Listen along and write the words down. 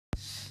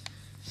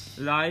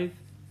live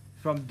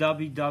from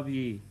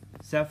WWE,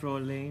 Seth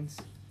Rollins,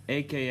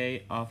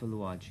 aka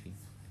Avaluagi.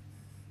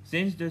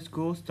 Since the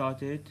school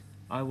started,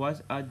 I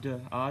was at the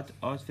Art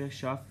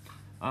Auswirtschaft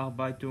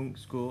Arbeitung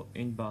school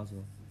in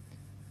Basel.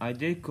 I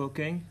did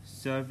cooking,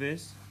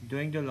 service,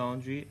 doing the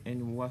laundry,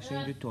 and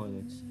washing the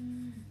toilets.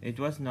 It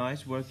was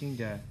nice working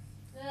there,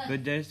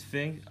 but there's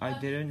things I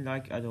didn't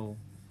like at all.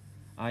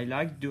 I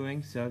liked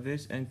doing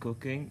service and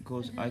cooking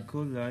because I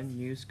could learn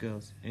new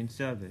skills in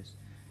service,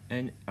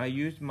 and I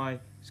used my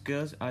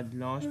skills at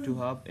lunch to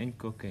help in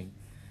cooking.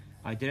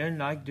 I didn't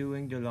like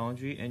doing the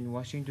laundry and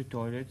washing the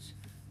toilets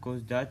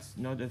because that's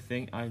not a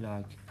thing I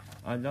like.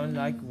 I don't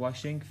like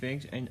washing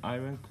things and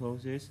iron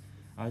clothes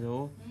at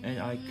all,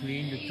 and I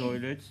clean the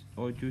toilets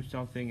or do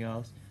something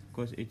else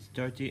because it's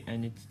dirty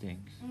and it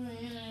stinks.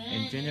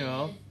 In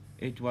general,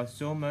 it was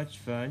so much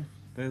fun,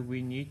 but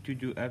we need to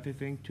do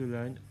everything to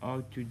learn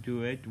how to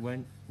do it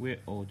when we're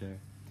older.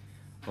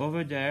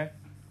 Over there,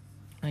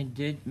 I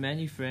did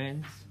many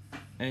friends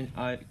and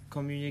I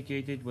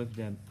communicated with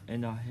them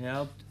and I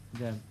helped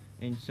them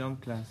in some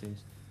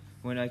classes.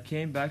 When I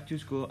came back to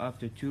school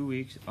after 2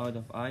 weeks out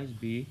of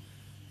ISB,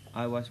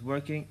 I was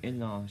working in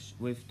Lange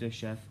with the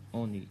chef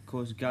only,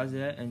 cause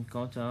Gazelle and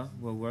Quentin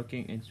were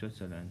working in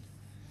Switzerland,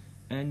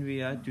 and we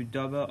had to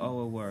double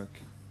our work.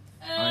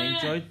 I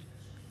enjoyed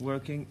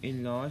working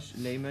in Lange,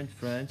 Leyment,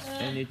 France,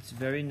 and it's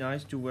very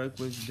nice to work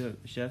with the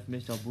chef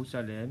Mr.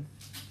 Boussalem.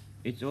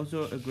 It's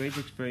also a great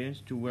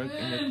experience to work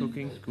in a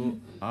cooking school,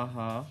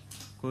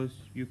 cause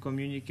you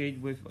communicate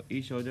with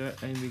each other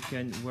and we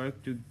can work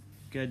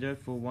together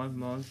for 1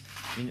 month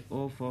in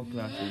all 4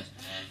 classes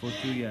for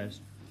 2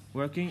 years.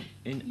 Working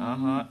in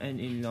AHA and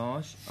in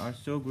Lange are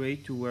so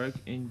great to work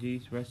in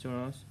these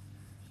restaurants.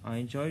 I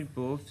enjoyed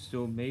both,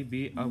 so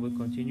maybe I will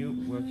continue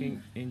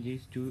working in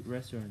these 2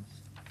 restaurants.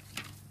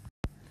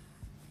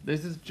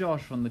 This is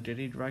Josh from the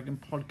Jetty Dragon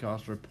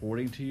podcast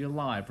reporting to you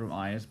live from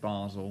IS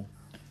Basel.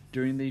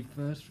 During the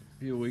first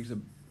few weeks of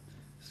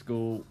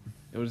school,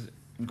 it was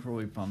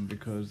incredibly fun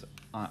because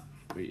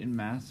in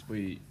maths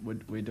we're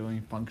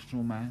doing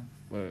functional math,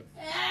 so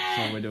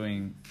we're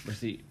doing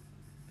receipt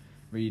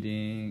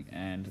reading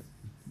and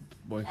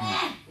working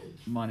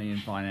with money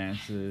and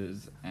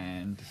finances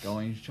and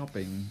going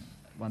shopping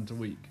once a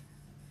week.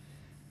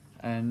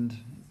 And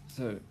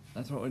so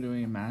that's what we're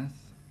doing in maths.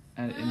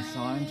 And in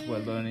science, we're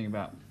learning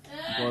about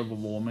global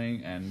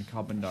warming and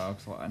carbon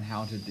dioxide and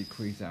how to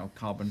decrease our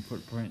carbon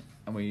footprint.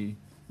 And we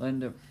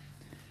learned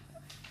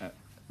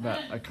about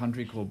a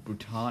country called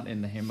Bhutan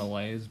in the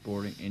Himalayas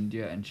bordering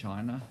India and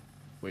China,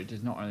 which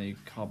is not only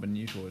carbon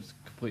neutral, it's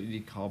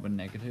completely carbon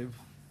negative.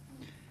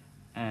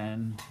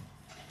 And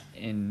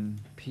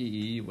in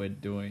PE,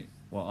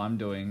 I'm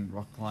doing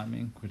rock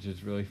climbing, which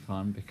is really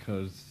fun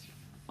because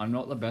I'm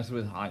not the best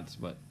with heights,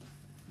 but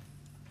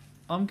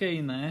I'm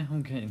getting there.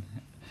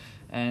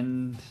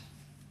 And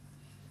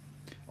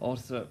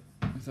also,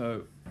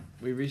 so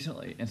we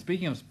recently, and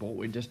speaking of sport,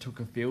 we just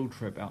took a field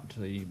trip out to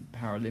the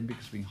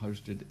Paralympics being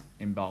hosted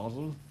in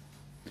Basel,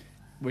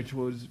 which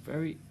was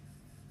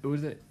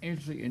an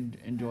interesting and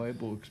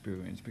enjoyable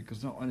experience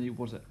because not only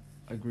was it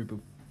a group of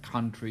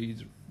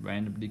countries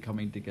randomly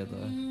coming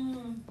together,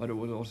 but it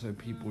was also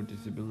people with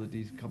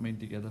disabilities coming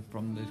together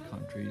from those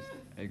countries,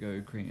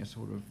 creating a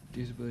sort of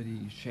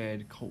disability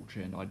shared culture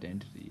and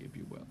identity, if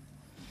you will.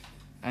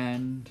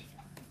 And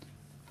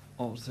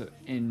also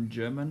in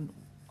German,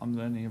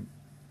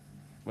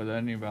 we're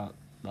learning about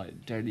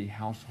like daily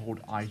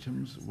household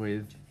items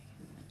with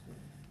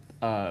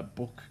a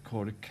book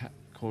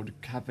called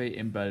Cafe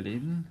in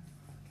Berlin,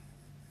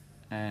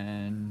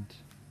 and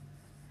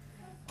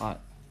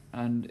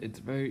it's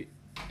very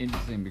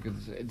interesting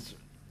because it's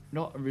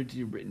not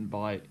originally written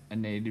by a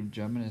native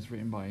German. It's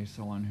written by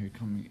someone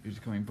who's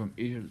coming from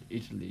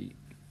Italy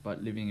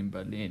but living in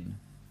Berlin,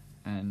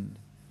 and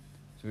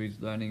so he's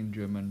learning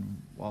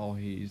German while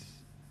he's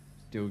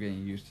still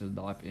getting used to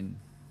life in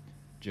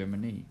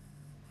Germany.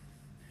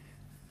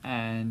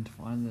 And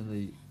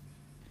finally,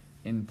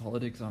 in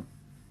politics,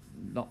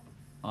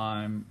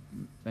 I'm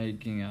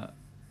making a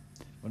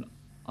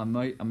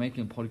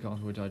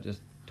podcast which I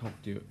just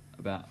talked to you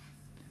about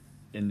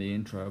in the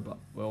intro, but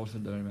we're also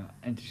learning about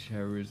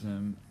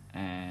anti-terrorism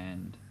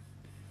and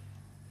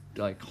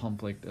like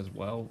conflict as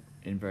well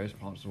in various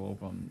parts of the world,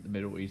 from the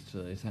Middle East to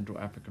the Central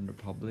African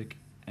Republic,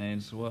 and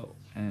as well,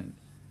 in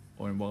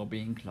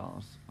well-being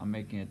class, I'm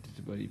making a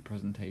disability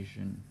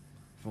presentation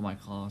for my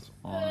class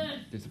on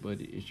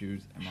disability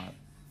issues and my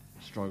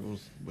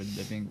struggles with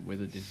living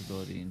with a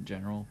disability in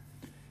general.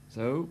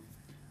 So,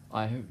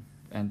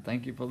 and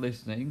thank you for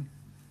listening.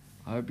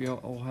 I hope you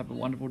all have a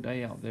wonderful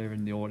day out there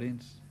in the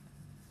audience.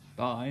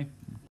 Bye.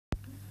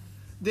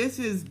 This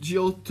is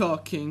Jill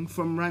talking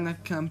from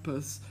Reinacherstrasse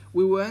campus.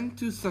 We went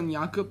to St.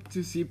 Jakob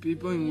to see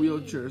people in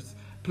wheelchairs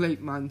play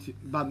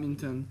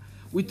badminton.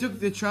 We took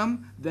the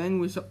tram, then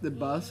we stopped the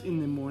bus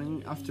in the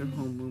morning after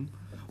homeroom.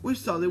 We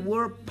saw the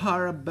World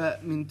Para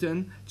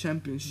Badminton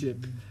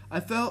Championship. I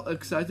felt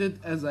excited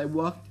as I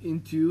walked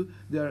into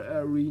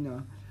their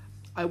arena.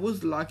 I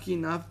was lucky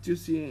enough to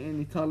see an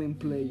Italian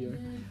player.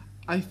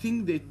 I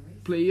think they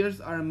players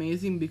are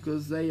amazing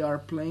because they are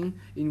playing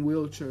in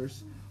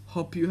wheelchairs.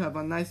 Hope you have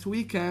a nice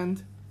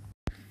weekend.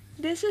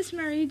 This is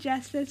Marie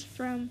Justice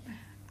from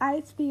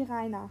ISB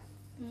Reina.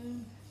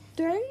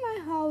 During my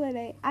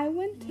holiday, I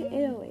went to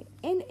Italy.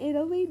 In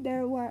Italy,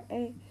 there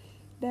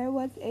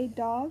was a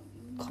dog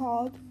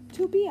called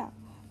Tubia.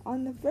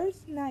 On the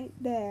first night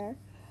there,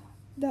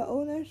 the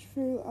owners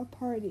threw a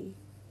party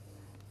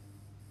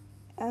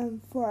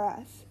for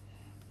us.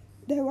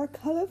 There were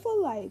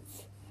colorful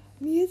lights,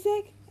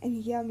 music,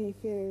 and yummy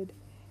food.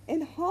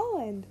 In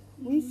Holland,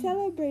 we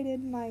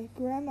celebrated my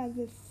grandma's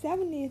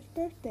 70th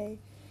birthday.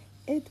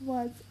 It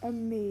was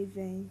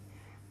amazing.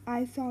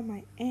 I saw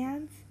my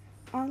aunts,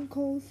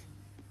 uncles,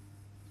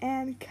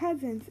 and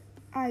cousins.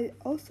 I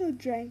also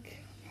drank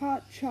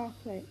hot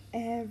chocolate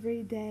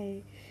every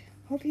day.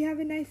 Hope you have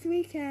a nice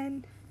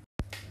weekend.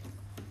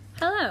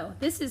 Hello,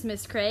 this is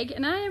Miss Craig,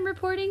 and I am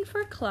reporting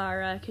for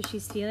Clara because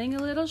she's feeling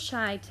a little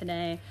shy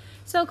today.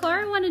 So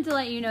Clara wanted to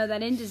let you know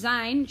that in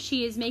design,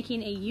 she is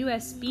making a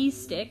USB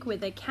stick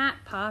with a cat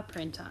paw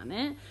print on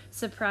it.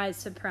 Surprise,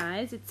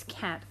 surprise, it's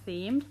cat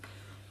themed.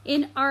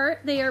 In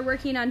art, they are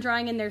working on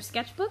drawing in their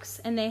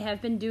sketchbooks, and they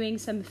have been doing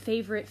some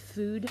favorite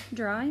food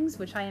drawings,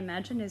 which I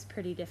imagine is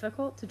pretty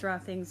difficult to draw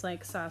things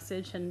like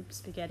sausage and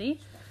spaghetti.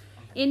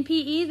 In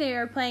PE, they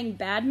are playing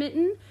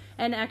badminton,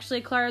 and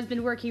actually Clara's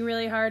been working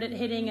really hard at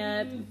hitting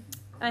a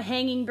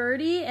hanging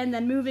birdie and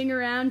then moving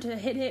around to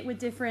hit it with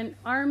different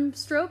arm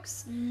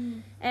strokes.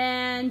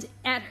 And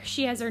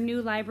she has her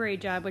new library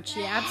job, which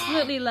she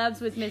absolutely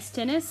loves, with Miss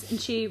Tinnis, and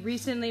she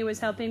recently was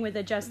helping with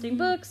adjusting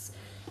books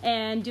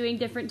and doing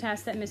different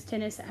tasks that Miss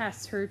Tinnis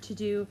asks her to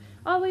do.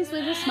 Always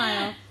with a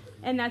smile.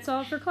 And that's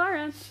all for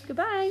Clara.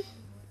 Goodbye.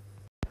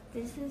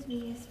 This is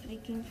Mia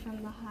speaking from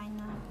the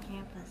Hainan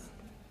campus.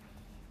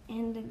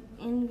 In the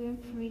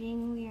in-group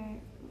reading, we are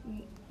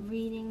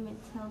reading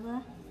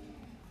Matilda.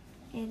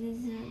 It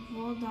is a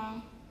Roald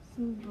Dahl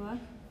book.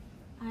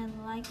 I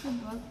like the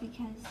book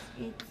because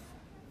it's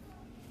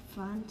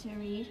fun to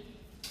read,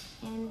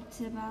 and it's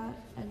about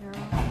a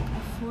girl,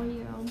 a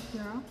 4-year-old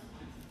girl,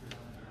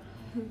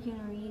 who can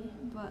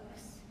read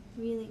books.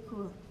 Really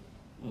cool.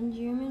 In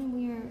German,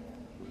 we are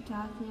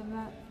talking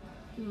about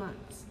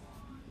months.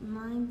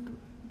 My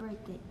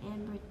birthday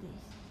and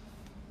birthdays.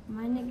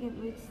 Meine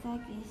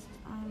Geburtstag ist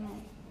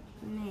am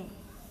May.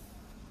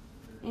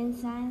 In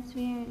science,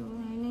 we are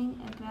learning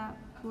about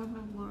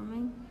global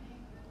warming,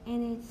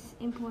 and it's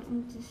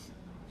important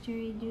to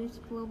reduce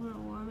global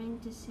warming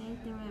to save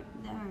the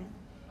Earth.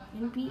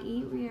 In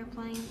PE, we are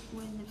playing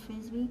with the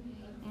frisbee,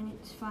 and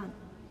it's fun.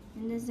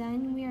 In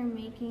design, we are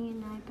making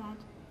an iPad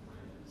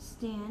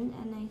stand,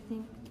 and I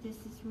think this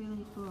is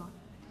really cool.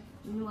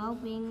 In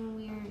well-being,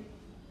 we are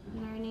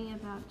learning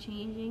about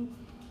changing,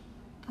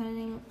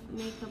 putting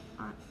makeup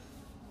on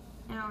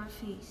our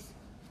face.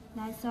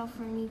 That's all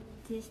for me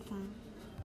this time.